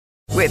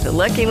With the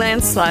Lucky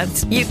Land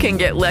Slots, you can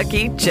get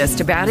lucky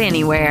just about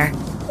anywhere.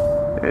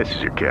 This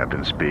is your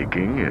captain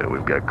speaking.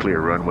 We've got clear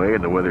runway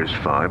and the weather's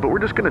fine, but we're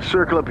just going to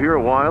circle up here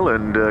a while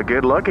and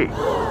get lucky.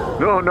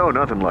 No,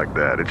 nothing like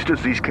that. It's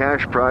just these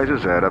cash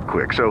prizes add up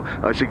quick. So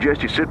I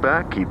suggest you sit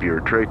back, keep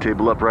your tray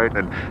table upright,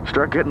 and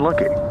start getting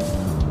lucky.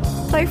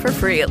 Play for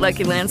free at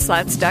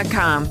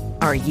LuckyLandSlots.com.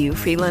 Are you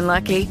feeling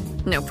lucky?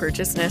 No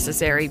purchase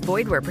necessary.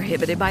 Void where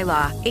prohibited by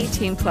law.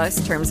 18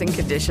 plus terms and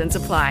conditions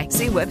apply.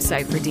 See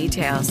website for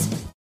details.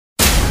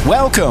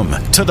 Welcome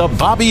to the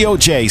Bobby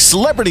O.J.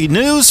 Celebrity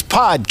News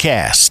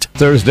Podcast.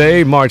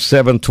 Thursday, March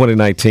 7,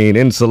 2019.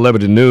 In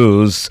celebrity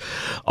news,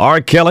 R.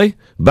 Kelly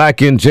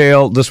back in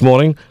jail this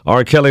morning.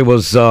 R. Kelly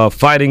was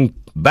fighting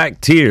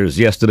back tears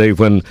yesterday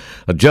when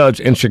a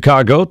judge in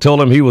Chicago told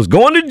him he was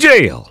going to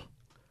jail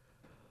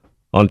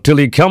until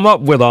he come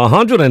up with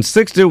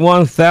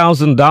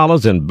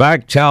 $161,000 in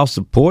back child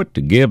support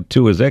to give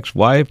to his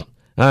ex-wife,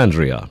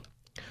 Andrea.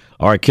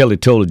 R. Kelly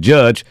told the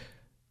judge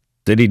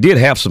that he did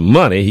have some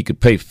money. He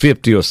could pay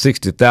 $50,000 or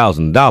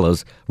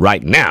 $60,000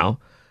 right now,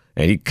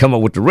 and he'd come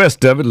up with the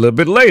rest of it a little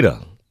bit later.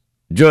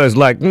 Judge's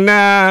like,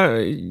 nah,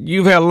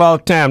 you've had a lot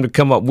of time to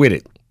come up with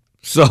it.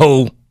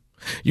 So,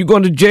 you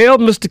going to jail,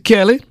 Mr.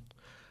 Kelly?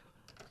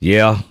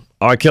 Yeah,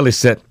 R. Kelly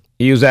said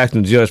he was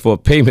asking the judge for a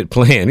payment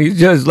plan. He's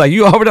just like,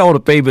 you already on a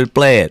payment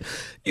plan.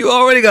 You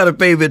already got a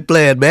payment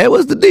plan, man.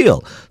 What's the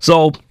deal?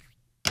 So,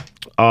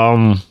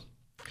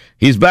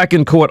 he's back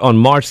in court on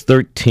March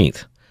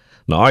 13th.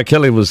 Now, R.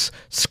 Kelly was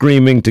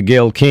screaming to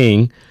Gayle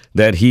King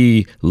that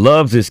he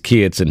loves his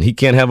kids and he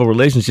can't have a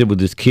relationship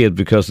with his kids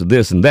because of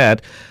this and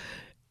that.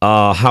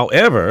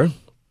 However,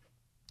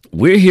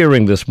 we're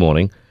hearing this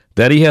morning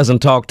that he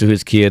hasn't talked to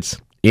his kids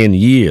in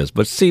years.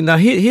 But see, now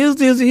here's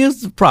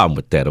the problem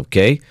with that,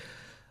 okay?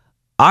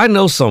 I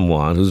know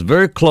someone who's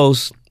very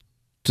close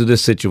to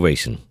this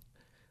situation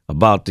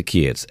about the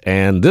kids.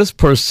 And this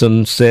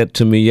person said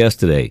to me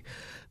yesterday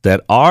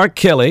that R.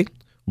 Kelly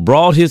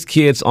brought his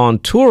kids on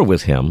tour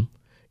with him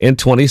in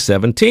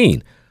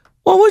 2017.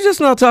 Well, we're just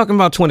not talking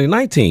about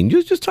 2019.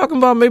 You're just talking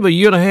about maybe a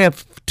year and a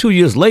half, 2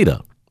 years later.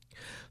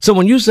 So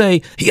when you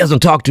say he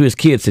hasn't talked to his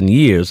kids in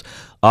years,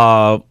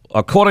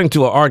 according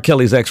to R.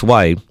 Kelly's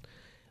ex-wife,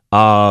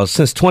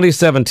 since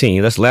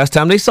 2017, that's the last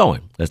time they saw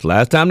him. That's the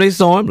last time they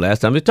saw him, last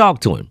time they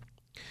talked to him.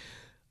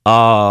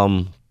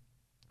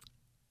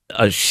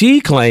 She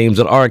claims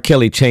that R.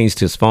 Kelly changed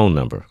his phone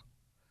number.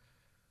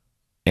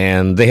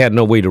 And they had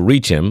no way to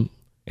reach him.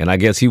 And I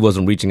guess he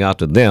wasn't reaching out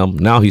to them.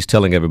 Now he's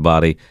telling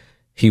everybody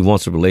he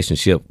wants a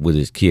relationship with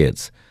his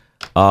kids.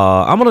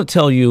 I'm going to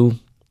tell you,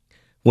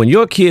 when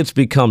your kids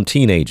become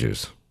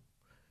teenagers,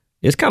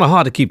 it's kind of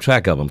hard to keep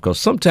track of them because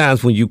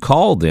sometimes when you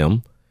call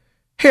them,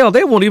 hell,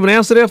 they won't even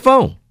answer their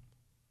phone.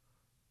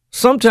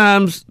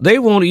 Sometimes they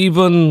won't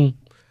even,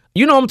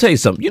 I'm going to tell you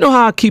something. You know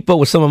how I keep up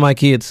with some of my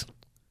kids?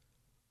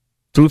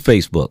 Through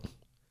Facebook.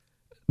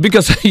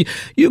 Because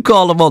you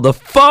call them on the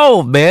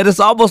phone, man.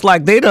 It's almost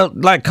like they don't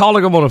like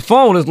calling them on the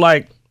phone. It's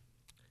like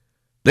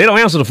they don't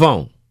answer the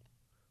phone.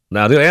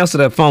 Now, they'll answer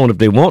that phone if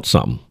they want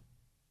something.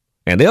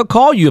 And they'll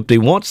call you if they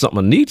want something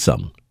or need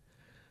something.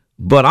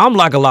 But I'm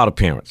like a lot of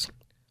parents.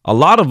 A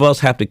lot of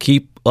us have to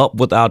keep up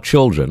with our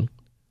children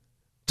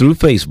through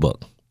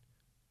Facebook.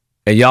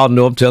 And y'all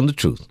know I'm telling the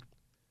truth.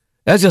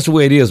 That's just the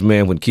way it is,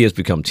 man, when kids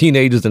become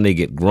teenagers and they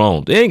get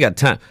grown. They ain't got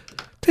time.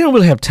 They don't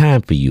really have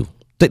time for you.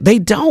 They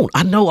don't.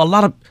 I know a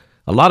lot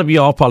of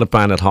y'all probably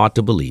find that hard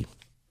to believe.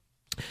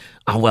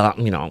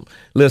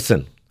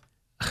 Listen,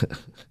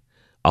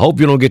 I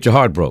hope you don't get your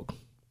heart broke.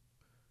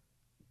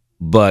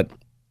 But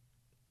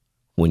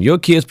when your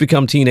kids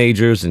become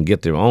teenagers and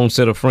get their own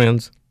set of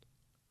friends,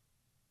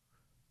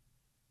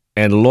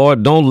 and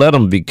Lord, don't let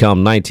them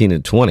become 19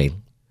 and 20,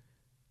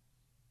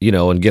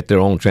 and get their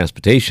own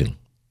transportation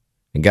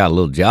and got a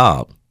little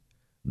job.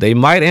 They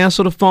might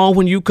answer the phone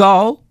when you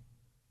call,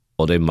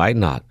 or they might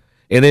not.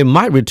 And they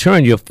might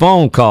return your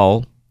phone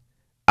call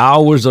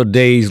hours or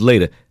days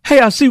later. Hey,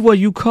 I see where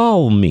you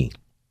called me.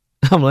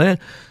 I'm like,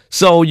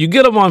 so you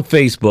get them on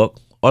Facebook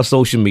or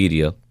social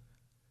media,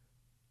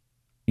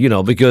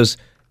 because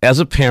as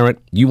a parent,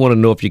 you want to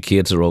know if your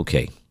kids are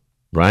okay,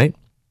 right?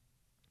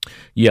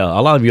 Yeah,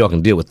 a lot of y'all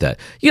can deal with that.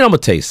 I'm going to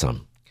tell you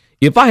something.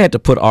 If I had to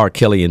put R.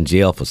 Kelly in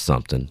jail for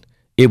something,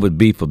 it would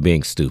be for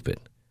being stupid.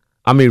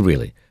 I mean,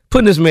 really.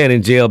 Putting this man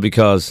in jail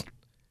because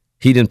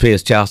he didn't pay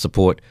his child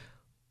support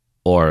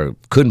or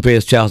couldn't pay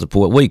his child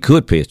support. Well, he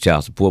could pay his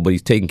child support, but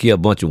he's taking care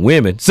of a bunch of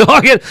women. So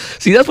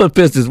that's what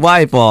pissed his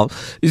wife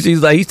off.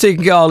 She's like, he's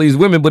taking care of all these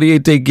women, but he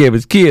ain't taking care of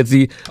his kids.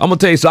 I'm going to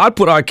tell you, so I'd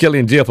put R. Kelly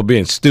in jail for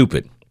being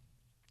stupid.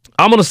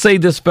 I'm going to say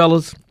this,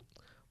 fellas.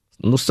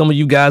 I know some of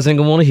you guys ain't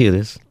going to want to hear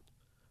this,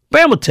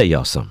 but I'm going to tell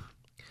y'all something.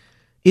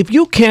 If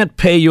you can't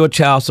pay your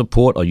child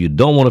support or you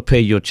don't want to pay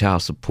your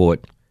child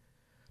support,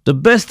 the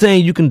best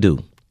thing you can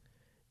do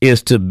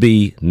is to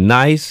be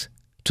nice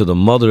to the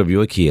mother of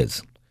your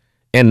kids.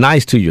 And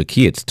nice to your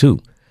kids,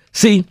 too.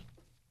 See,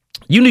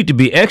 you need to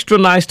be extra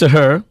nice to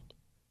her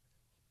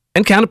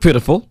and kind of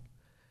pitiful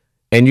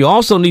And you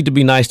also need to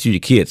be nice to your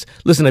kids.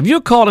 Listen, if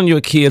you're calling your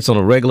kids on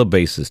a regular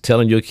basis,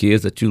 telling your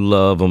kids that you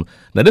love them,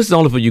 now this is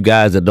only for you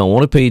guys that don't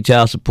want to pay your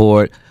child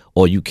support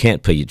or you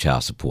can't pay your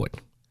child support.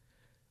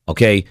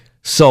 Okay?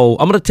 So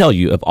I'm going to tell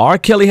you, if R.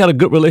 Kelly had a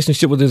good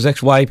relationship with his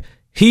ex-wife,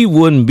 he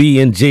wouldn't be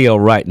in jail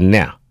right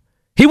now.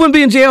 He wouldn't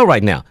be in jail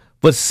right now.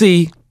 But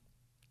see,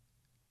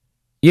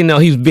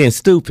 he's being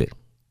stupid.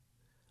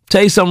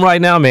 Tell you something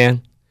right now,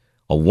 man.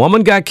 A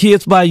woman got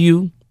kids by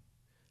you,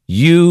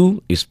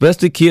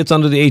 especially kids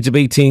under the age of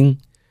 18,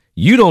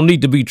 you don't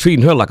need to be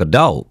treating her like a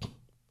dog.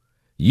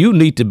 You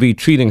need to be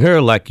treating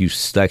her like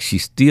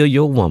she's still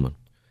your woman.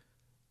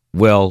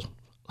 Well,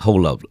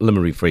 hold up. Let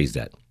me rephrase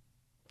that.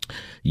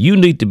 You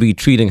need to be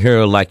treating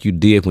her like you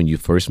did when you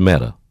first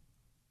met her.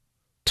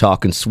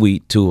 Talking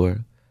sweet to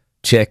her,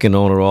 checking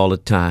on her all the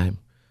time,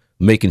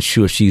 making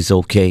sure she's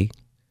okay.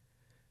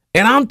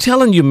 And I'm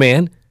telling you,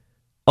 man,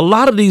 a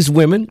lot of these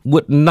women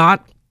would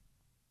not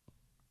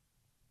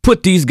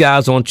put these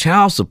guys on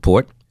child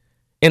support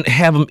and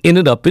have them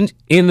ending up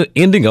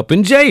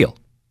in jail.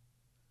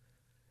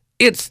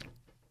 It's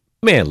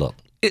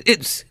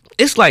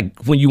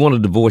like when you want to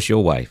divorce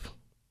your wife.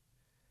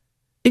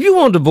 If you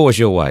want to divorce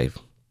your wife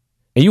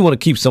and you want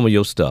to keep some of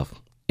your stuff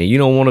and you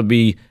don't want to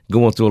be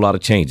going through a lot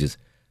of changes,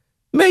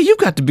 man, you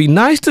got to be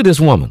nice to this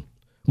woman.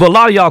 But a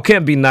lot of y'all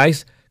can't be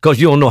nice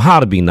because you don't know how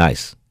to be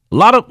nice. A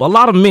lot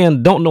of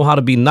men don't know how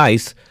to be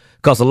nice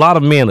because a lot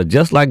of men are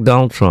just like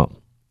Donald Trump.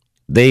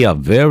 They are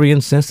very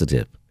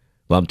insensitive.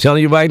 But I'm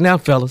telling you right now,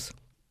 fellas,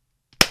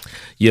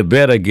 you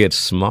better get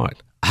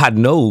smart. I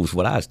knows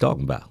what I was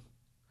talking about.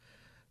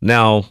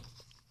 Now,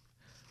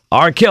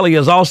 R. Kelly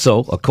is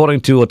also,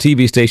 according to a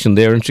TV station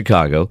there in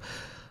Chicago,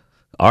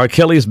 R.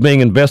 Kelly is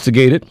being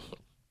investigated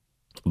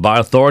by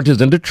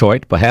authorities in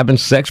Detroit for having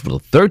sex with a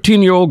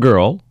 13-year-old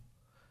girl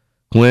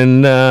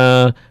when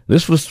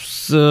this was,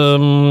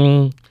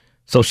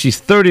 so she's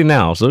 30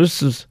 now, so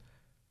this is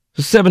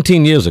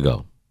 17 years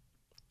ago.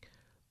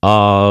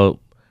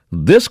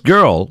 This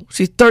girl,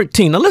 she's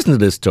 13. Now listen to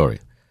this story.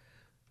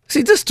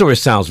 See, this story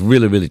sounds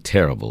really, really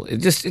terrible.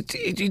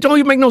 It don't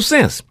even make no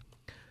sense.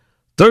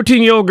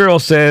 13-year-old girl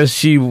says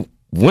she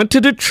went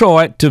to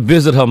Detroit to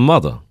visit her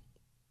mother.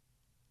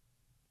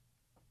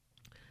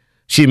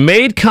 She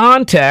made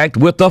contact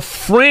with a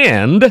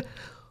friend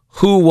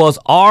who was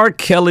R.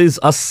 Kelly's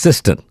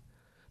assistant.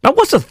 Now,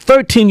 what's a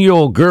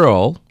 13-year-old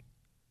girl?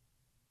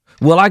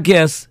 Well, I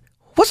guess,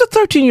 what's a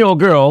 13-year-old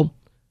girl?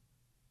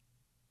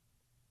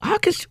 How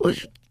can she,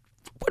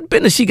 what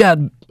business she got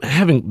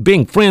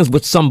being friends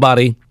with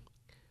somebody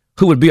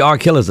who would be R.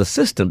 Kelly's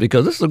assistant?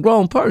 Because this is a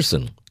grown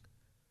person.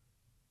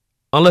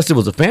 Unless it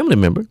was a family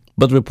member.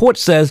 But the report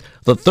says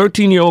the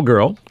 13-year-old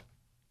girl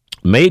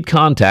made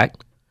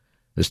contact.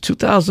 It's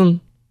 2000, I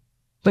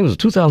think it was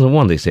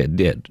 2001, they said,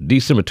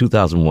 December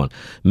 2001.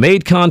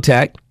 Made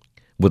contact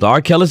with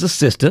R. Kelly's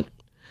assistant,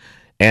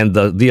 and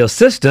the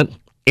assistant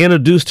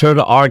introduced her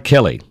to R.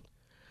 Kelly.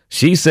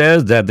 She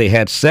says that they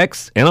had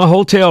sex in a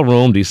hotel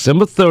room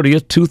December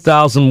 30th,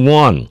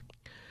 2001.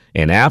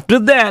 And after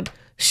that,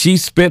 she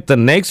spent the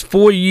next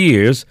 4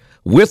 years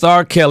with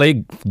R.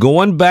 Kelly,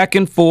 going back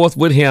and forth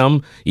with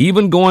him,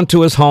 even going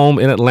to his home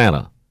in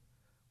Atlanta.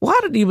 Well, I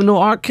didn't even know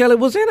R. Kelly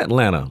was in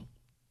Atlanta.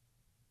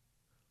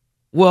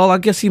 Well, I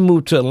guess he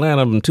moved to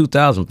Atlanta in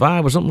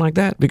 2005 or something like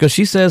that, because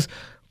she says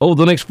over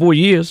the next 4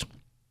 years,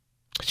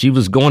 she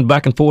was going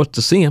back and forth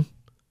to see him.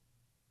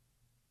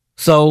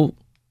 So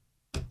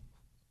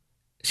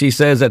she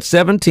says at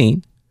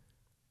 17,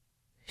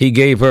 he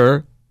gave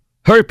her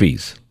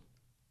herpes.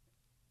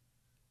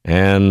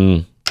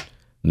 And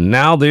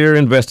now they're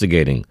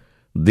investigating.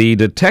 The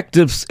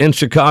detectives in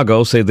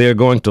Chicago say they're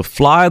going to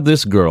fly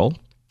this girl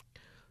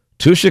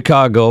to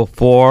Chicago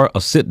for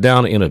a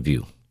sit-down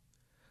interview.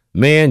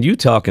 Man, you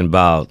talking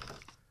about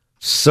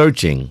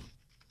searching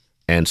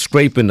and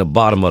scraping the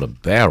bottom of the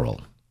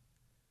barrel.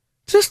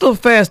 This little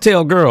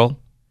fast-tailed girl,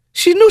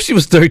 she knew she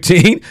was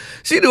 13.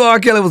 She knew R.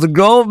 Kelly was a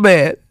grown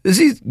man. And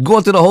she's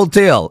going to the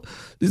hotel.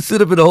 She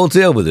sit up in the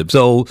hotel with him.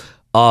 So,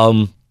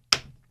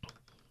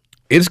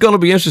 it's going to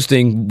be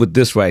interesting with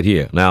this right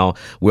here. Now,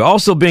 we're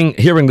also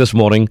hearing this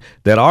morning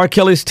that R.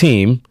 Kelly's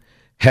team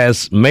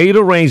has made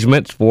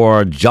arrangements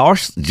for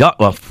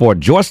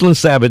Joycelyn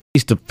Savage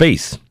to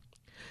face.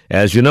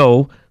 As you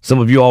know, some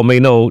of you all may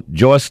know,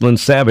 Joycelyn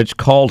Savage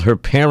called her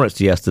parents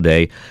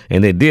yesterday,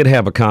 and they did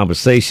have a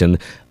conversation.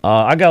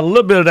 I got a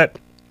little bit of that.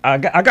 I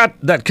got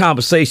that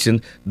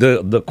conversation.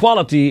 The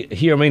quality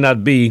here may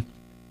not be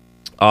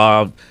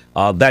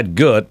that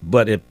good,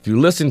 but if you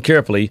listen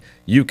carefully,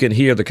 you can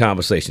hear the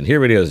conversation.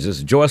 Here it is.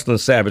 Just Joycelyn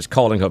Savage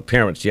calling her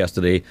parents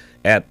yesterday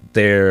at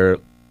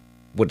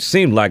what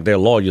seemed like their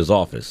lawyer's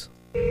office.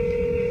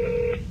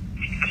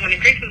 Attorney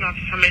Grace's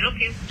office, how may I help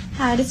you?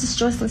 Hi, this is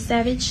Joycelyn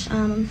Savage.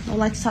 I would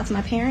like to talk to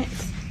my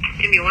parents.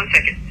 Give me 1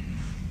 second.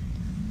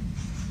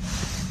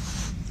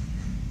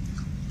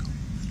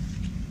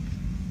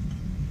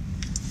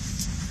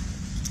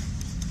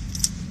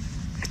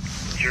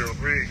 Gerald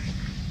Briggs.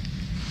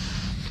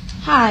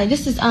 Hi,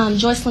 this is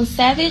Joycelyn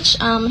Savage.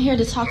 I'm here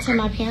to talk to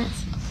my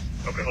parents.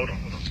 Okay, hold on.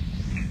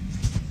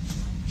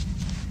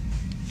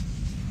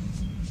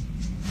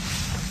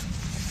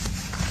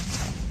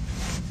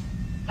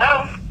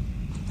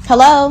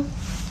 Hello?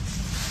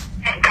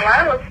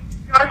 Hello?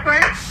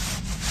 Joycelyn?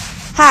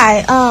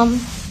 Hi,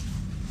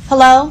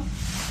 hello?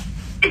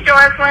 Hey,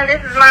 Joycelyn,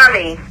 this is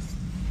Mommy.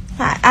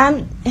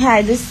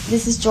 Hi,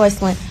 this is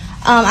Joycelyn.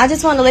 I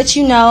just want to let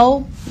you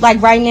know,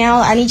 like right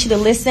now, I need you to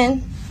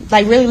listen,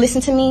 like really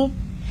listen to me.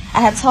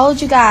 I have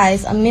told you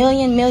guys a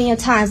million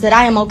times that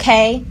I am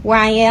okay where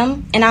I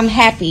am and I'm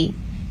happy.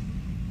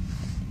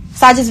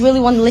 So I just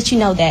really want to let you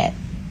know that.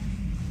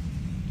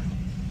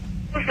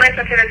 Who's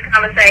listening to this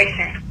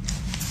conversation?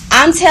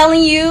 I'm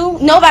telling you,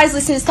 nobody's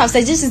listening to this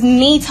conversation. This is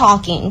me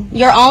talking.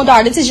 Your own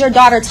daughter. This is your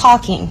daughter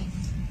talking.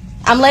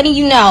 I'm letting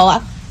you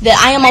know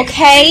that I am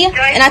okay,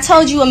 and I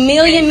told you a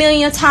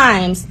million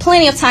times,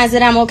 plenty of times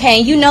that I'm okay,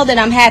 and you know that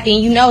I'm happy,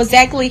 and you know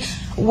exactly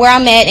where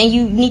I'm at, and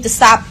you need to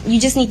stop. You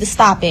just need to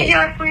stop it.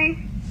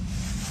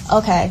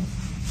 Okay.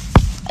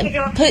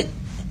 Put.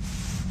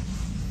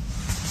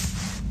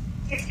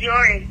 It's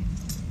Jory.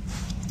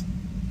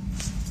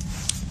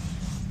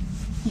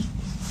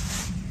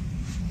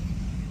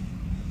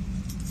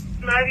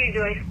 Love you,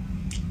 Joyce.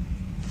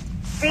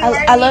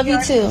 I love you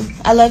too.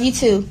 I love you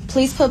too.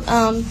 Please put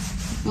Mom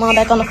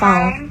back on the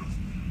phone.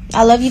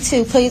 I love you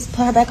too. Please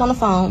put her back on the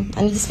phone.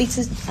 I need to speak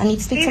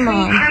to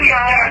Mom. I'm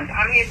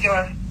here,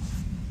 Joyce.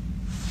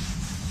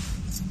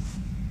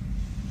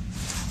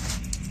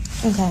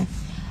 Okay.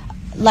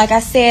 Like I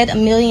said a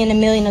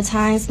million of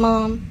times,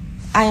 Mom,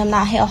 I am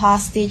not held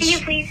hostage. Can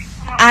you please?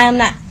 I am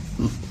not.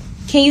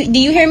 Do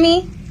you hear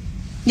me?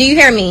 Do you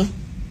hear me?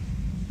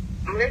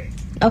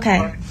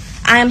 Okay.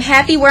 I am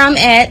happy where I'm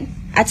at.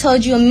 I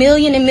told you a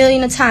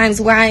million of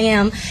times where I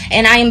am,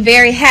 and I am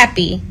very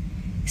happy.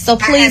 So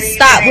please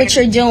stop what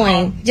you're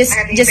doing. Just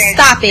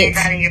stop it.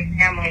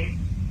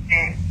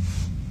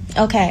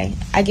 Okay,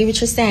 I get what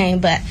you're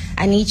saying, but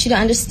I need you to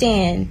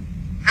understand.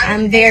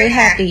 I'm very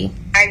happy.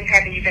 I'm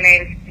happy you've been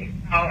able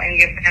to call and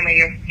your family,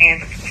 your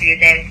friends, to your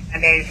daddy. My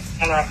daddy's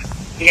come up.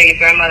 You know, your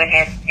grandmother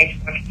has stage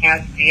 4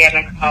 cancer. You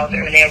haven't called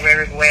her, and they're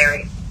very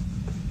worried.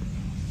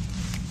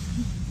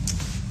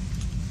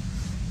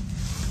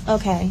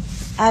 Okay.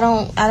 I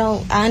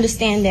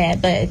understand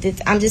that,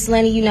 but I'm just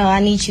letting you know I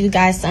need you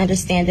guys to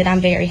understand that I'm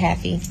very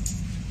happy.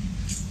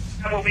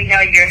 Well, we know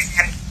you're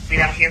happy. We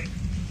don't hear.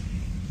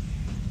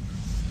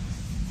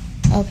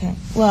 Okay.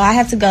 Well, I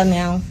have to go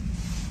now.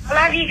 I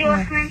love you,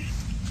 Joycelyn.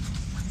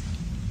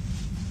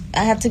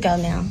 I have to go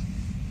now.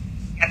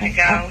 You have to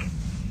go.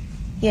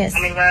 Yes.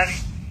 I mean, love.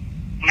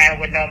 No matter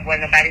what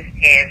nobody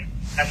says,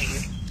 love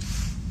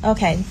you.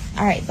 Okay.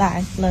 All right.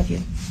 Bye. Love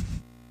you.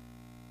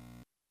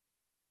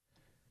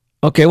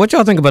 Okay, what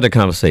y'all think about that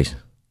conversation?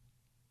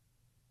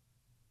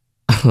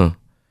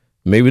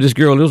 Maybe this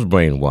girl is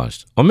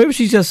brainwashed. Or maybe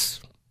she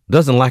just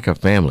doesn't like her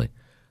family.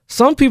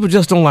 Some people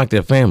just don't like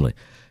their family.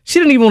 She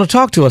didn't even want to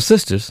talk to her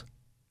sisters.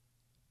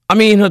 I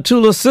mean, her 2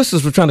 little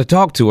sisters were trying to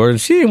talk to her,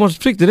 and she didn't want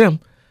to speak to them.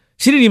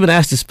 She didn't even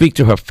ask to speak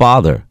to her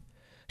father.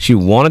 She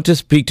wanted to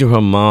speak to her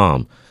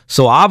mom.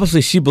 So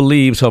obviously she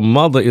believes her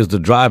mother is the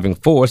driving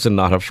force and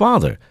not her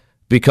father.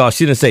 Because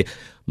she didn't say,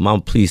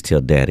 Mom, please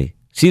tell Daddy.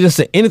 She didn't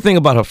say anything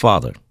about her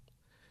father.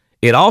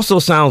 It also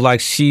sounds like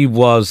she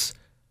was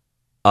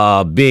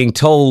being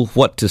told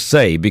what to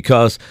say,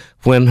 because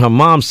when her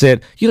mom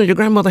said, you know, your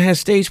grandmother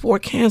has stage 4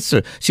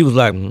 cancer, she was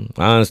like,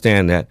 I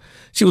understand that.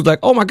 She was like,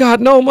 oh, my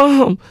God, no,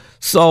 Mom.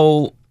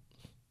 So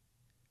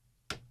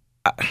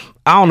I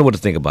don't know what to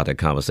think about that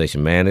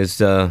conversation, man.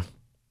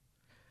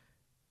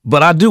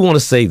 But I do want to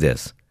say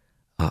this.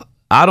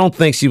 I don't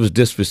think she was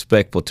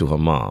disrespectful to her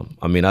mom.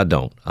 I mean, I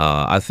don't.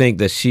 I think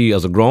that she,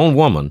 as a grown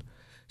woman,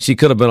 she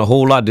could have been a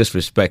whole lot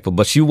disrespectful,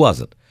 but she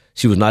wasn't.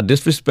 She was not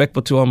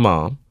disrespectful to her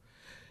mom.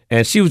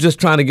 And she was just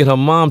trying to get her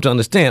mom to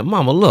understand,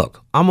 Mama,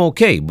 look, I'm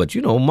okay. But,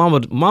 you know,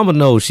 Mama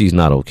knows she's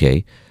not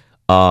okay.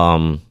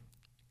 Man,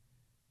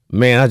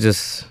 I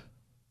just,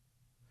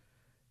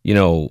 you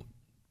know,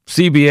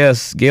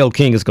 CBS, Gayle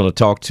King is going to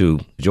talk to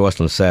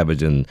Joycelyn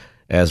Savage and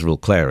Azriel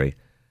Clary.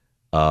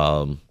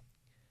 And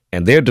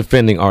they're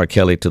defending R.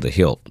 Kelly to the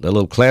hilt. The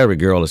little Clary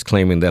girl is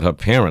claiming that her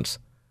parents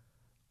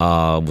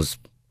was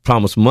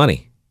promised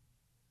money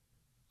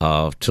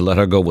to let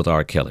her go with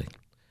R. Kelly.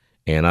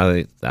 And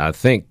I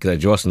think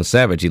Joycelyn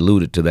Savage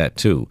alluded to that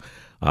too.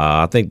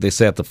 I think they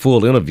said the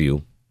full interview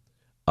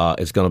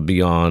is going to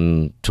be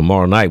on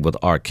tomorrow night with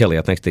R. Kelly.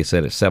 I think they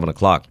said at 7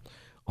 o'clock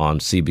on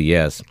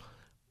CBS.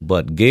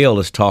 But Gayle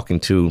is talking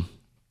to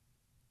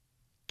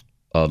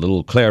the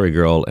little Clary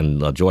girl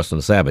and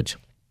Joycelyn Savage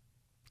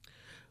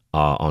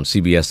on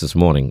CBS this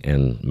morning.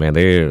 And, man,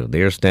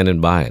 they're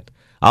standing by it.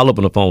 I'll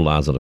open the phone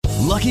lines.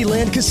 Lucky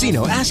Land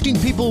Casino, asking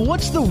people,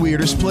 what's the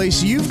weirdest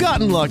place you've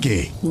gotten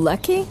lucky?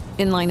 Lucky?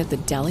 In line at the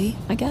deli,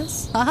 I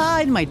guess?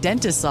 Aha, in my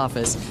dentist's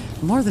office.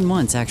 More than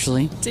once,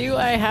 actually. Do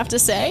I have to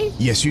say?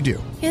 Yes, you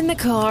do. In the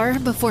car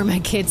before my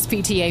kids'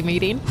 PTA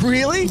meeting.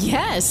 Really?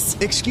 Yes.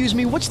 Excuse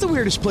me, what's the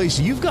weirdest place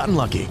you've gotten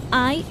lucky?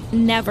 I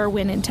never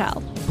win and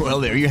tell.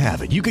 Well, there you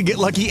have it. You can get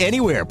lucky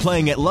anywhere,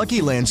 playing at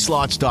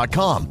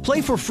LuckyLandSlots.com.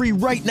 Play for free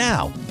right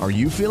now. Are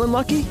you feeling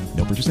lucky?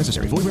 No purchase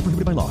necessary. Void where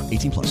prohibited by law.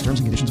 18 plus. Terms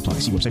and conditions apply.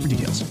 See website for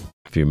details.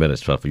 A few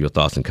minutes for your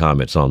thoughts and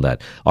comments on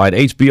that. All right,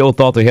 HBO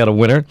thought they had a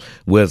winner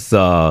with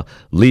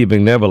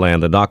Leaving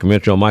Neverland, the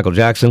documentary on Michael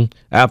Jackson.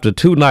 After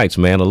 2 nights,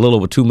 man, a little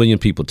over 2 million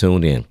people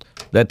tuned in.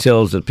 That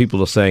tells that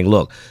people are saying,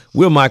 look,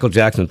 we're Michael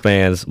Jackson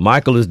fans.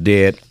 Michael is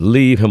dead.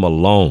 Leave him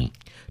alone.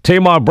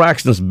 Tamar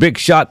Braxton's big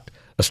shot,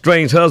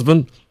 estranged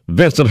husband,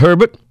 Vincent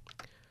Herbert.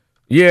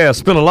 Yeah,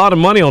 spent a lot of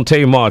money on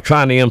Tamar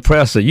trying to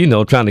impress her,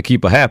 trying to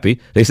keep her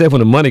happy. They said when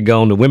the money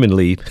gone, the women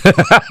leave.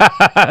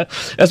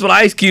 That's what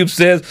Ice Cube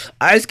says.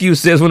 Ice Cube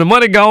says when the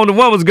money gone, the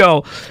woman's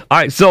gone. All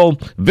right, so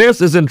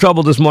Vince is in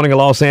trouble this morning in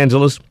Los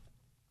Angeles.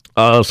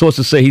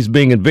 Sources say he's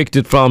being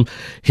evicted from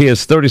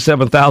his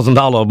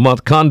 $37,000 a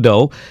month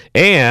condo,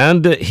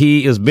 and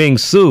he is being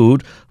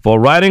sued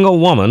for writing a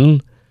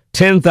woman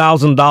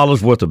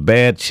 $10,000 worth of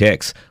bad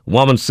checks.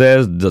 Woman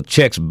says the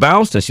checks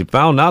bounced and she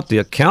found out the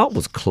account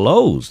was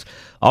closed.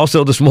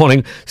 Also this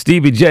morning,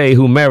 Stevie J,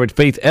 who married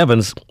Faith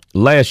Evans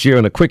last year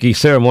in a quickie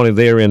ceremony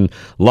there in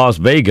Las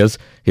Vegas,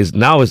 his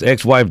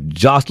ex-wife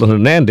Joycelyn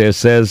Hernandez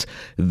says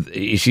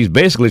she's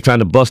basically trying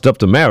to bust up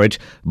the marriage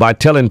by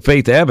telling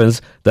Faith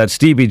Evans that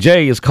Stevie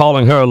J is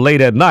calling her late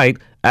at night,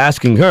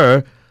 asking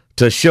her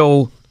to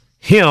show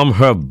him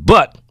her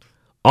butt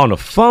on the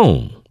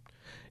phone.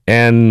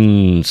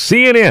 And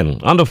CNN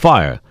under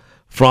fire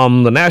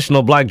from the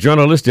National Black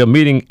Journalists. They're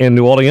meeting in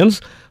New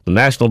Orleans. The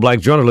National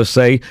Black Journalists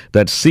say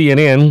that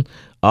CNN,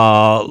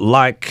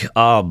 like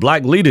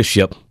black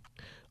leadership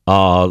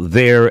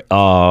there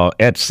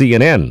at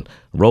CNN.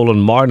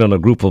 Roland Martin and a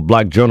group of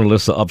black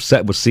journalists are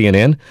upset with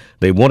CNN.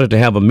 They wanted to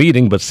have a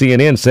meeting, but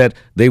CNN said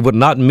they would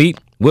not meet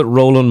with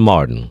Roland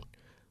Martin.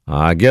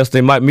 I guess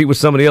they might meet with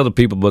some of the other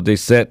people, but they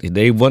said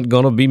they weren't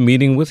going to be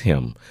meeting with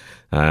him.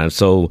 And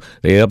so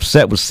they're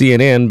upset with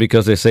CNN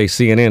because they say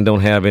CNN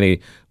don't have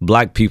any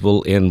black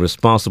people in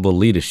responsible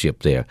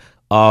leadership there.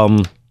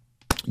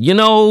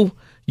 You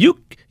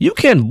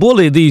can't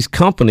bully these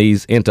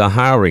companies into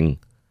hiring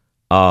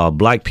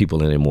black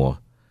people anymore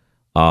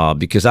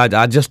because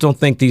I just don't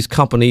think these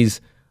companies,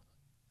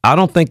 I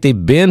don't think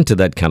they've been to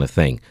that kind of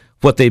thing.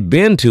 What they've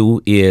been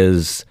to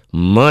is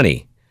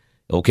money,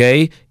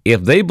 okay?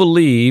 If they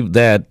believe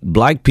that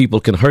black people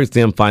can hurt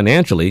them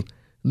financially,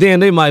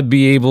 then they'll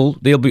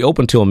be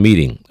open to a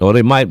meeting, or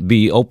they might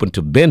be open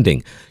to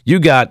bending. You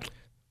got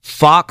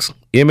Fox,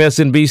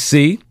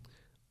 MSNBC,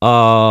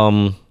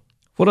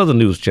 what other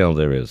news channel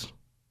there is?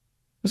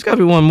 There's got to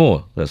be one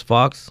more. There's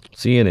Fox,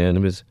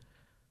 CNN,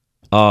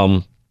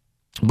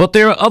 but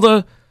there are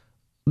other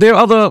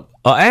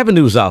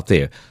avenues out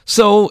there.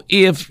 So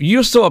if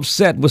you're so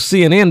upset with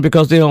CNN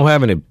because they don't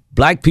have any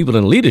black people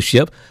in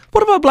leadership,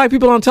 what about black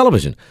people on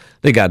television?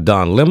 They got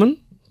Don Lemon.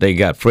 They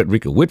got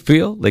Frederica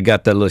Whitfield. They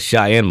got that little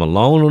Cheyenne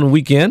Malone on the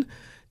weekend.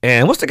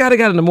 And what's the guy they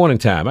got in the morning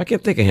time? I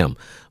can't think of him.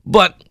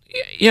 But,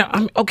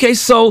 yeah, okay,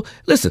 so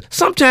listen,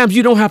 sometimes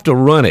you don't have to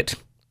run it.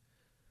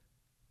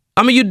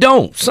 I mean, you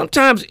don't.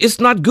 Sometimes it's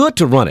not good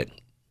to run it.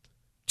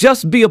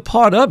 Just be a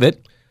part of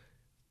it.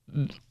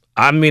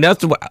 I mean,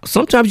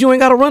 sometimes you ain't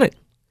got to run it.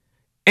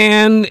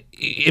 And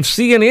if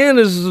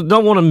CNN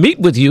don't want to meet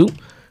with you,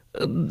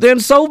 then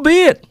so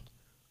be it.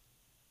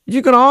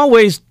 You can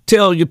always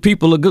tell your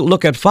people to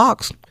look at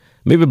Fox.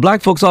 Maybe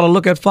black folks ought to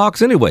look at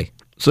Fox anyway,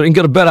 so they can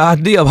get a better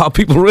idea of how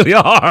people really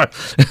are.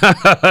 You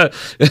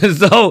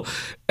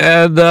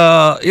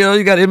got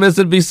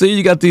MSNBC,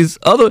 you got these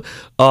other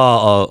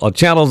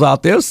channels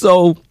out there.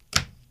 So,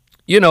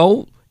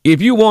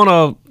 if you want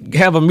to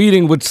have a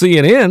meeting with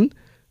CNN,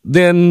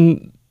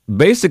 then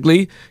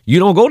basically you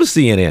don't go to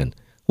CNN.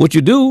 What you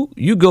do,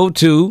 you go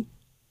to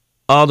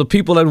the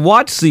people that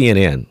watch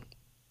CNN.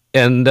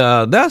 And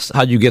that's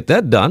how you get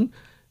that done.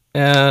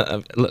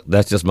 Look,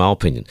 that's just my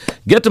opinion.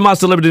 Get to my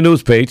celebrity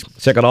news page.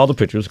 Check out all the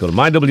pictures. Go to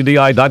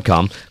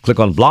mywdi.com. Click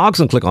on blogs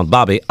and click on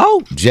Bobby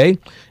O.J.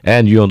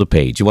 And you're on the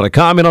page. You want to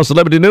comment on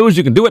celebrity news?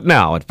 You can do it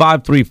now at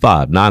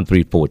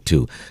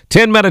 535-9342.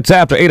 10 minutes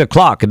after 8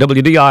 o'clock at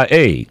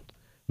WDIA,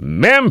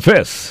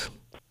 Memphis.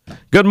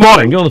 Good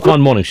morning. You're on the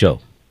Fun Morning Show.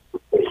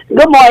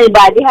 Good morning,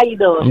 Bobby. How you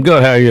doing? I'm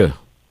good. How are you?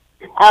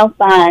 I'm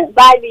fine.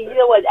 Bobby, you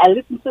know what? I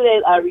listened to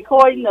that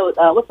recording of,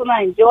 what's her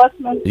name,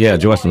 Joycelyn? Yeah,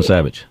 Joycelyn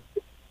Savage.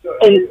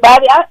 And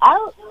Bobby,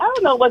 I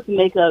don't know what to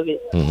make of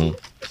it. Mm-hmm.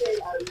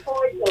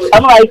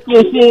 I'm like, she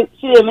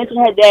didn't mention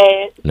her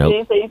dad. Nope. She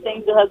didn't say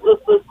anything to her good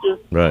sister.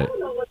 Right.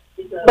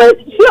 But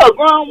she's a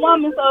grown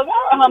woman, so if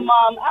I were her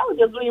mom, I would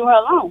just leave her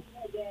alone.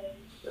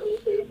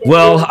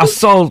 Well, I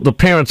saw the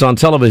parents on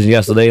television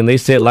yesterday, and they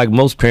said, like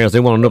most parents, they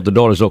want to know if the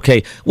daughter's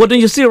okay. Well,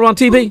 didn't you see her on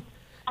TV?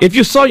 If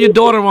you saw your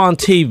daughter on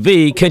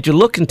TV, can't you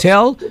look and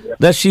tell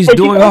that she's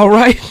doing all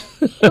right?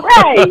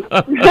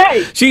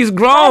 Right. She's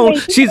grown.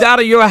 She's out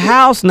of your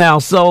house now.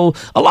 So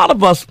a lot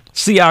of us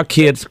see our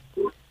kids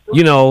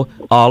You know,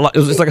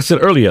 it's like I said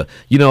earlier,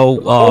 you know,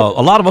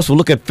 a lot of us will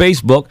look at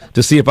Facebook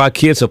to see if our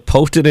kids have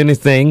posted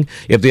anything,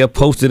 if they have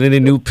posted any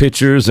new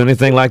pictures or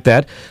anything like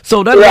that.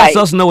 So that lets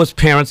us know as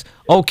parents,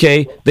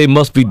 okay, they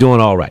must be doing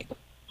all right.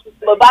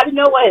 But Bobby, you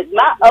know what?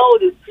 My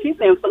oldest, she's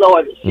in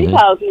Florida. She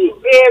calls me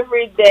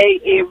every day,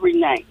 every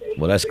night.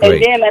 Well, that's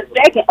great. And then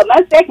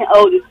my second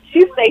oldest,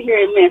 she stay here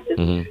in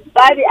Memphis.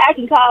 Bobby, I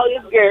can call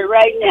this girl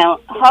right now.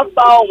 Her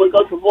phone will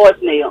go to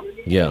voicemail.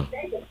 Yeah.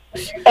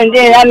 And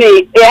then I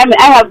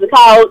have to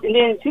call, and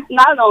then she's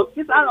not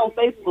on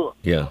Facebook.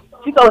 Yeah.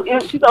 She's on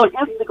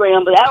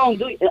Instagram, but I don't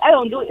do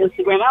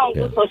Instagram. I don't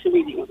do social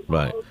media.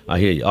 Right. I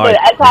hear you. All right.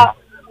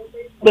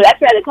 But I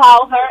try to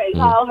call her, and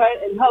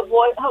her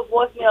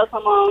voicemail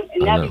come on,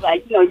 and I'll be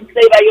like, you know, you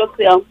stay by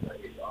yourself.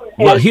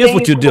 Well, here's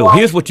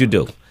what you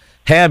do.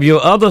 Have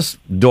your other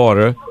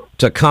daughter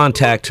to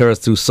contact her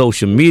through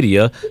social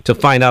media to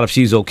find out if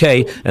she's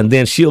okay, and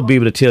then she'll be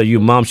able to tell you,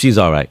 Mom, she's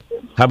all right.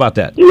 How about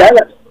that? Yeah.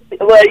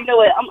 Well, you know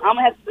what? I'm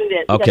gonna have to do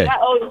that. Okay. My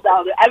oldest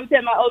daughter, I would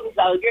tell my oldest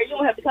daughter, girl, you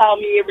don't have to call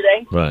me every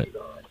day. Right.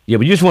 Yeah,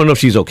 but you just want to know if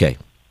she's okay.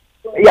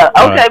 Yeah.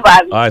 Okay.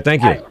 Bye. All right.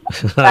 Thank you.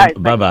 All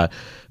right. Bye.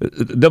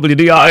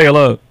 WDRA,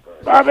 hello.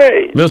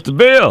 Bobby. Mr.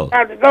 Bill.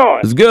 How's it going?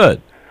 It's good.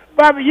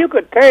 Bobby, you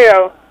could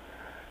tell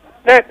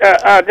that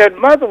that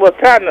mother was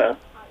trying to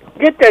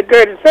get that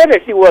girl to say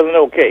that she wasn't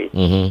okay.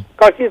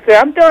 Because she said,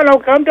 I'm doing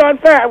okay, I'm doing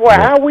fine. Well,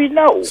 how we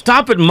know?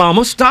 Stop it,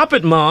 Mama. Stop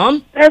it,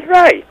 Mom. That's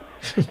right.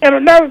 And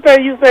another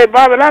thing you say,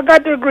 Bobby, and I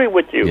got to agree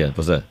with you. Yeah,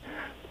 what's that?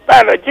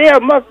 Jail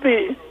must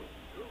be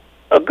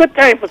a good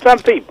thing for some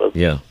people.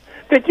 Yeah.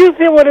 Did you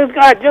see when this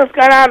guy just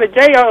got out of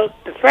jail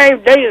the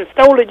same day and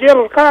stole the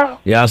jailer's car?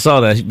 Yeah, I saw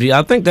that.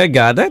 I think that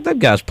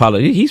guy's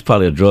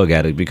probably a drug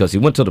addict because he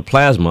went to the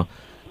plasma.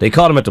 They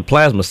caught him at the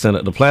plasma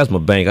center, the plasma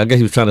bank. I guess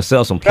he was trying to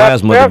sell some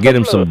plasma to get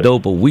him some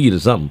dope or weed or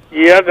something.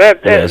 Yeah,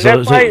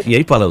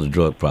 he probably has a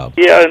drug problem.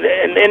 Yeah,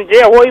 and in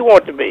jail where he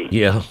wants to be.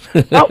 Yeah.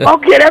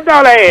 Okay, that's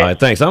all I had. All right,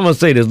 thanks. I'm going to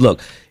say this.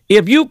 Look,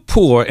 if you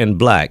poor and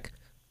black,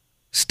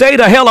 stay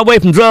the hell away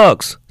from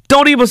drugs.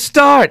 Don't even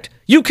start.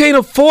 You can't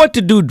afford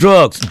to do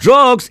drugs.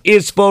 Drugs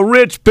is for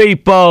rich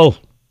people.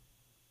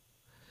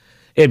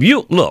 If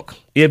you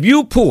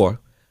poor,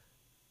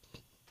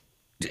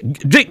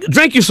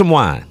 drink you some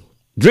wine.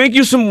 Drink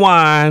you some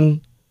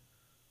wine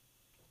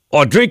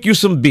or drink you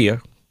some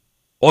beer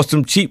or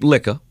some cheap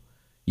liquor.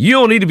 You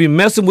don't need to be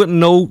messing with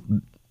no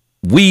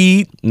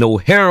weed, no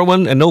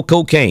heroin, and no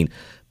cocaine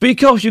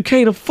because you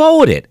can't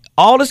afford it.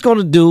 All it's going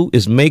to do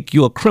is make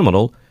you a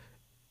criminal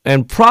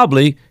and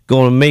probably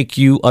going to make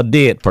you a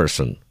dead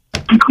person.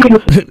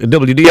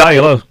 WDI,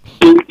 hello.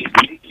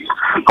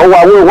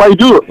 Oh, why you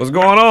do it? What's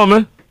going on,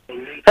 man?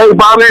 Hey,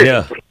 Bobby.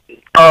 Yeah.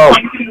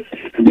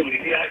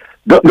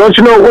 Don't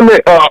you know when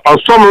a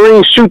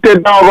submarine shoot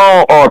that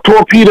doggone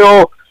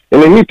torpedo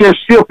and they hit that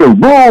ship and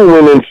boom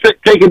and then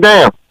take it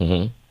down?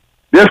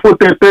 That's what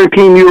that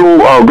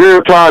 13-year-old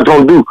girl tried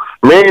to do.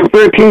 Man,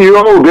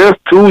 13-year-old, that's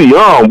too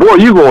young. Boy,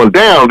 you going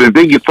down if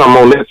they get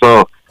something on that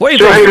song.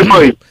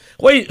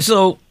 Wait,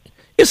 so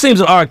it seems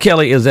that R.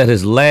 Kelly is at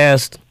his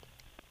last.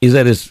 He's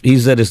at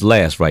his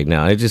last right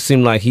now. It just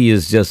seemed like he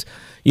is just,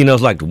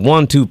 it's like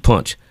 1-2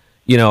 punch.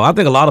 I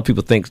think a lot of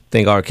people think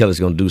R. Kelly's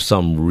going to do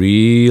something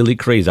really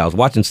crazy. I was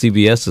watching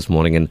CBS this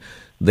morning, and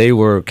they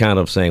were kind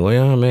of saying,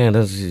 "Well, man,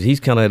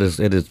 he's kind of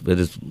at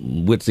his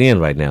wit's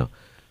end right now."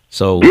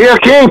 So yeah,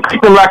 King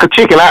picked him like a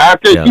chicken. I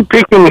think he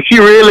picked him, and she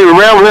really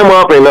rounded him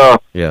up,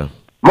 and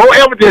more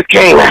evidence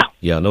came out.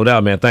 Yeah, no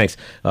doubt, man. Thanks.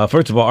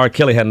 First of all, R.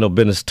 Kelly had no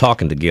business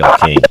talking to Gayle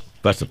King.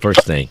 That's the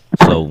first thing.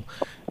 So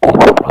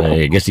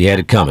I guess he had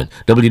it coming.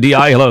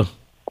 WDI, hello.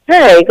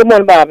 Hey, good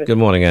morning, Bobby. Good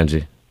morning,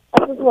 Angie.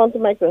 I just wanted to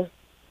make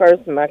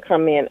my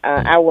comment.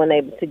 I wasn't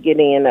able to get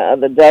in the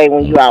other day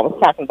when you all was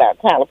talking about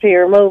Tyler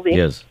Perry movie.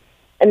 Yes.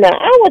 And now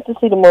I went to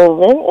see the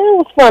movie, and it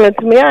was funny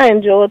to me. I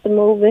enjoyed the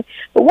movie.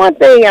 But one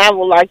thing I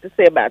would like to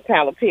say about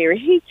Tyler Perry,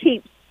 he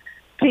keeps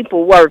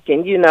people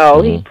working, He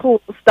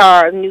pulls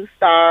stars, new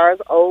stars,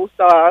 old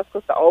stars,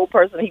 because the old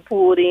person he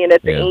pulled in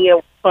at the end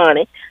was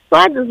funny. So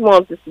I just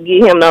wanted to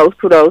give him those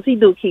kudos. He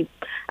do keep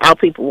our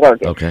people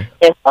working. Okay.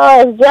 As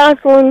far as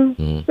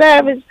Joycelyn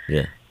Savage,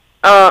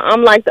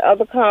 I'm like the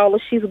other caller.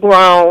 She's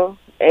grown,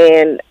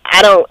 and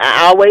I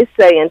always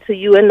say, until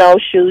you in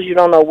those shoes, you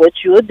don't know what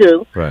you would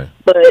do. Right.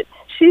 But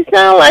she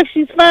sounds like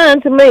she's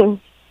fine to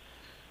me.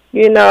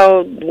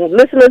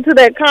 Listening to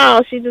that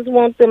call, she just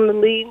wants them to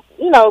leave.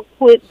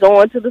 Quit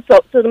going to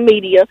the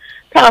media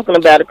talking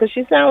about it because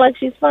she sounds like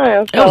she's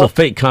fine. That was a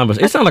fake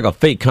conversation. It sounded like a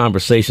fake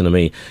conversation to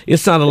me. It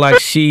sounded like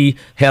she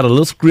had a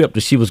little script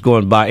that she was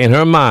going by in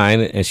her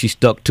mind, and she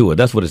stuck to it.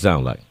 That's what it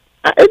sounded like.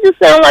 It just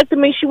sounded like to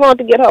me she wanted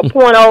to get her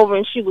point over,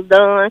 and she was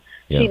done.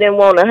 Yeah. She didn't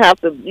want to have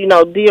to,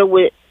 deal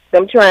with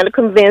them trying to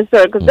convince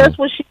her because that's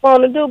what she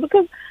wanted to do.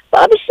 Because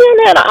Bobby, she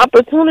hadn't had an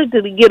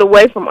opportunity to get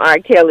away from R.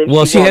 Kelly.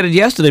 Well, she had it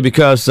yesterday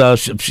because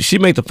she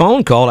made the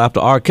phone call after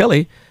R.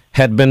 Kelly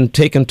had been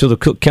taken to the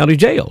Cook County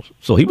Jail,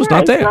 so he was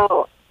not there.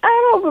 So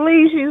I don't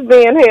believe she's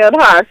being held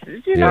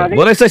hostage.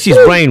 Well, they say she's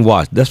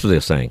brainwashed. That's what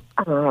they're saying.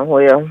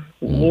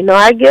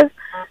 I guess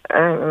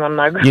I'm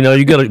not.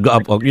 You get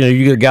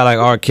a guy like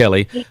R.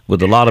 Kelly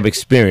with a lot of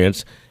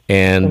experience,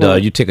 and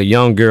you take a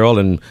young girl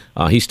and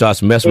he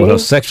starts messing with her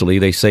sexually.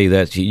 They say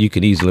that you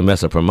can easily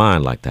mess up her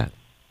mind like that.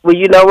 Well,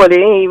 you know what?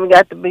 It ain't even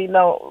got to be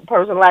no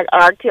person like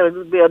R. Kelly.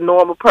 Just be a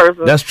normal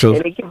person. That's true.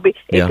 And it can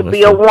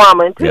be a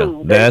woman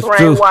too. Yeah, that's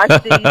true.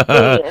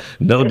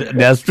 No,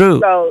 that's true.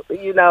 So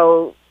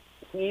I'm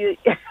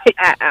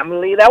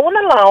gonna leave that one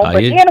alone.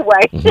 But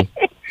anyway,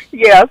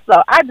 yeah.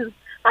 So I just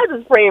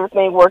pray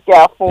everything work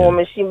out for him,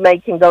 and she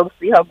can go to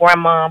see her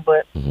grandma.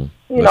 But she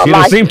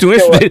didn't seem too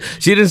interested.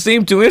 She didn't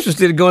seem too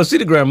interested in going to see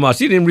the grandma.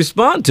 She didn't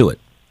respond to it.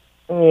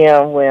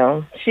 Yeah,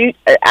 well,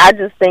 I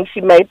just think she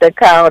made that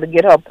call to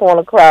get her point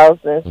across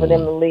and for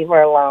them to leave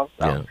her alone.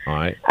 So, yeah, all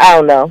right. I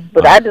don't know,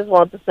 but I just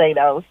want to say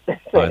those. All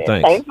right,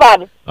 thanks,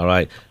 Father. All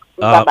right.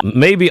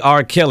 Maybe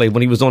R. Kelly,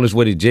 when he was on his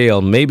way to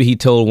jail, maybe he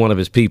told one of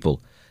his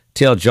people,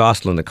 tell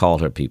Joycelyn to call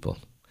her people.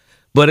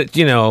 But,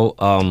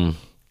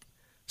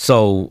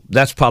 so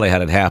that's probably how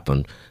it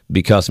happened,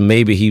 because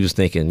maybe he was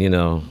thinking,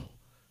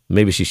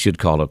 maybe she should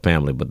call her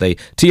family. But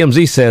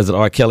TMZ says that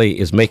R. Kelly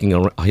is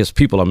his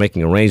people are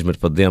making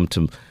arrangements for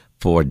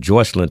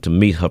Joycelyn to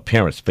meet her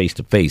parents face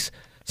to face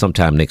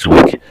sometime next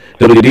week.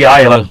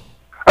 WDI.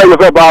 Hey,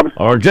 what's up, Bobby?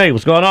 RJ,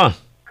 what's going on?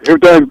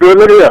 Everything's good.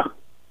 Look here.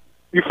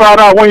 You find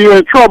out when you're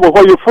in trouble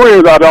where your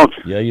friends are, don't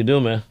you? Yeah, you do,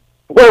 man.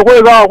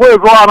 Where's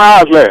Ron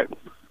Isley at?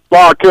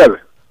 R. Kelly.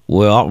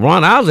 Well,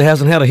 Ron Isley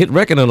hasn't had a hit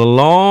record in a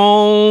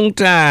long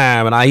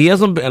time, and he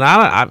hasn't. And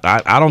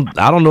I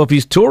don't know if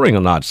he's touring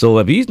or not. So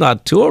if he's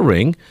not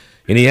touring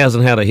and he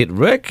hasn't had a hit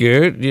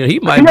record, he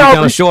might be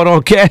kind of short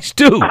on cash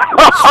too.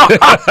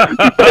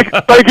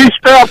 think he's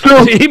strapped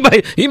too?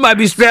 He might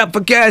be strapped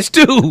for cash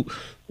too.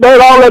 Made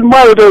all that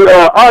money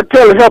that R.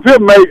 Kelly helped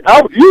him make.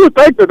 You would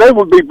think that they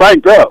would be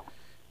banked up.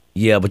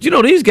 Yeah, but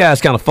these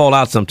guys kind of fall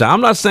out sometimes. I'm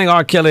not saying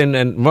R. Kelly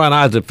and Ron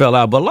Isley fell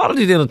out, but a lot of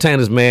these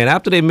entertainers, man,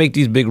 after they make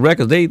these big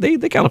records, they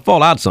kind of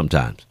fall out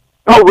sometimes.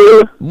 Oh,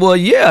 really? Well,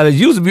 yeah, it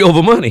used to be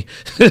over money.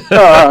 Did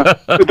O.J.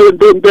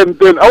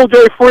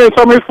 friends,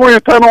 some of his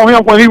friends turn on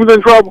him when he was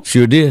in trouble?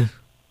 Sure did.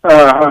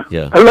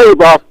 Yeah. Hello,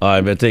 Bob. All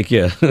right, man, take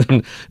care.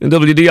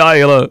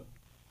 WDI, hello.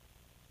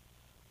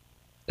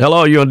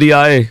 Hello, you on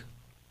DIA?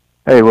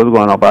 Hey, what's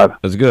going on, Bob?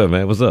 That's good,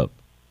 man. What's up?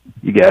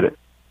 You got it.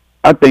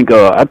 I think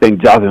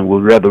Joycelyn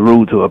was rather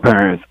rude to her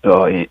parents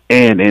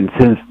and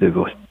insensitive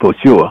for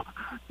sure.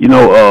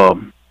 I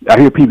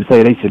hear people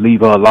say they should leave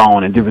her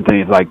alone and different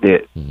things like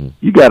that. Mm-hmm.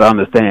 You got to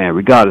understand,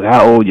 regardless of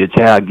how old your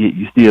child get,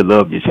 you still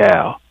love your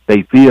child.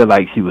 They feel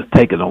like she was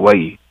taken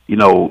away.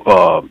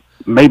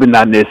 Maybe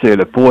not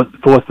necessarily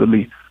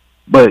forcefully,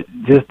 but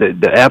just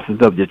the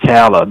absence of your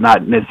child or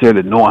not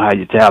necessarily knowing how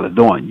your child is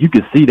doing. You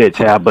can see that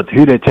child, but to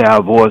hear that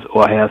child's voice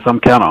or have some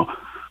kind of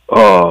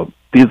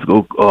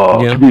physical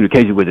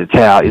communication with the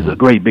child is a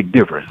great big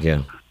difference.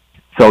 Yeah.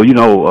 So,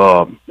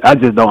 I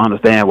just don't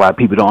understand why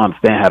people don't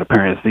understand how the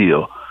parents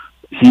feel.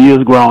 She is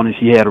grown and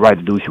she had the right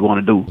to do what she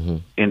want to do,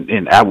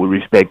 and I would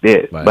respect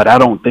that. Right. But I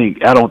don't think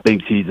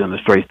she's in a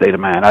straight state of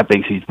mind. I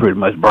think she's pretty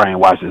much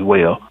brainwashed as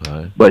well.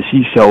 Right. But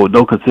she showed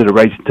no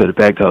consideration to the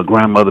fact of her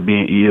grandmother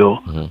being ill.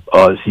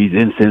 She's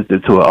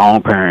insensitive to her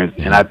own parents,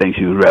 and I think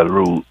she was rather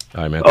rude.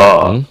 All right, man.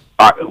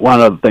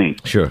 One other thing.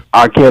 Sure.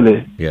 R.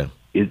 Kelly. Yeah.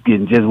 Is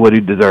getting just what he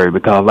deserved,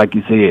 because, like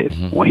you said,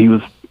 when he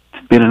was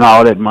spending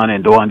all that money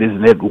and doing this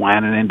and that,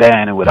 whining and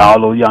dining with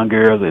all those young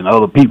girls and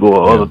other people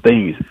or other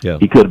things,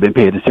 he could have been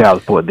paid the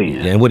child support then.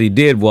 Yeah, and what he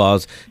did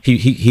was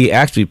he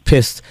actually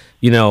pissed.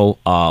 When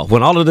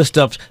all of this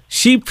stuff,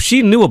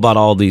 she knew about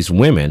all these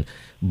women.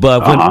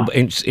 But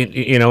and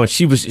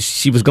she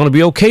was going to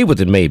be okay with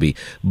it maybe.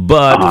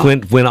 But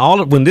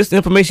when this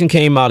information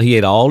came out, he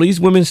had all these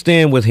women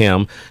staying with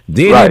him.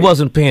 Then he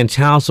wasn't paying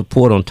child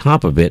support on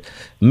top of it.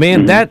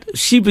 Man, that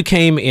she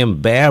became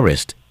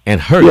embarrassed and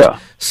hurt. Yeah.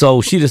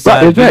 So she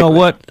decided, you know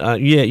what?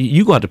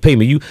 You got to pay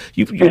me. You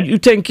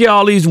taking care of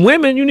all these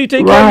women. You need to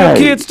take care of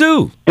your kids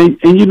too. And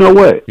you know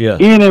what? Yeah.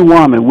 Any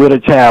woman with a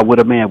child with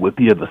a man would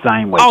feel the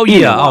same way. Oh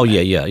yeah.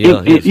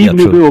 Even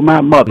if it was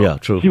my mother,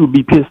 she would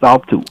be pissed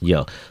off too.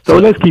 Yeah. So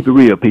let's keep it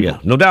real, people. Yeah.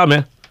 No doubt,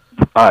 man.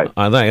 All right.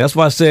 I think that's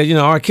why I said,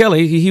 R.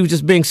 Kelly, he was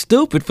just being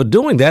stupid for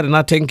doing that and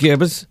not taking care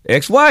of his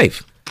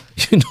ex-wife.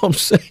 You know what I'm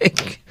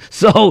saying?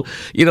 So,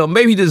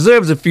 maybe he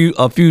deserves a few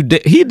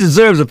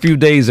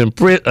days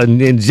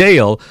in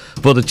jail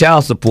for the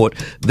child support.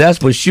 That's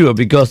for sure,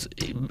 because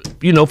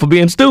for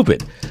being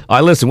stupid. All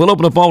right, listen, we'll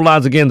open the phone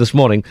lines again this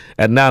morning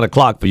at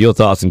 9:00 for your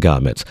thoughts and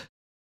comments.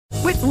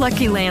 With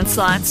Lucky Land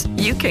Slots,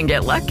 you can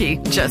get lucky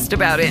just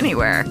about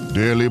anywhere.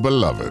 Dearly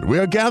beloved, we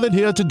are gathered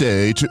here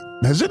today to...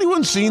 Has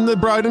anyone seen the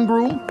bride and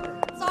groom?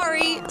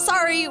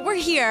 Sorry, we're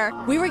here.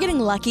 We were getting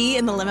lucky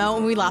in the limo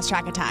and we lost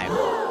track of time.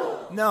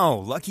 No,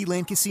 Lucky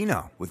Land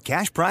Casino, with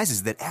cash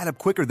prizes that add up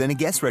quicker than a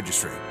guest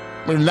registry.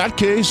 In that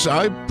case,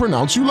 I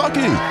pronounce you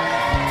lucky.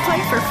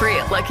 Play for free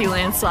at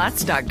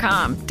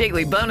LuckyLandSlots.com.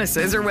 Daily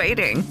bonuses are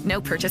waiting. No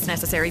purchase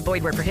necessary.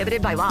 Void where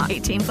prohibited by law.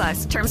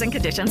 18+. Terms and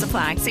conditions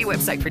apply. See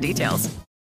website for details.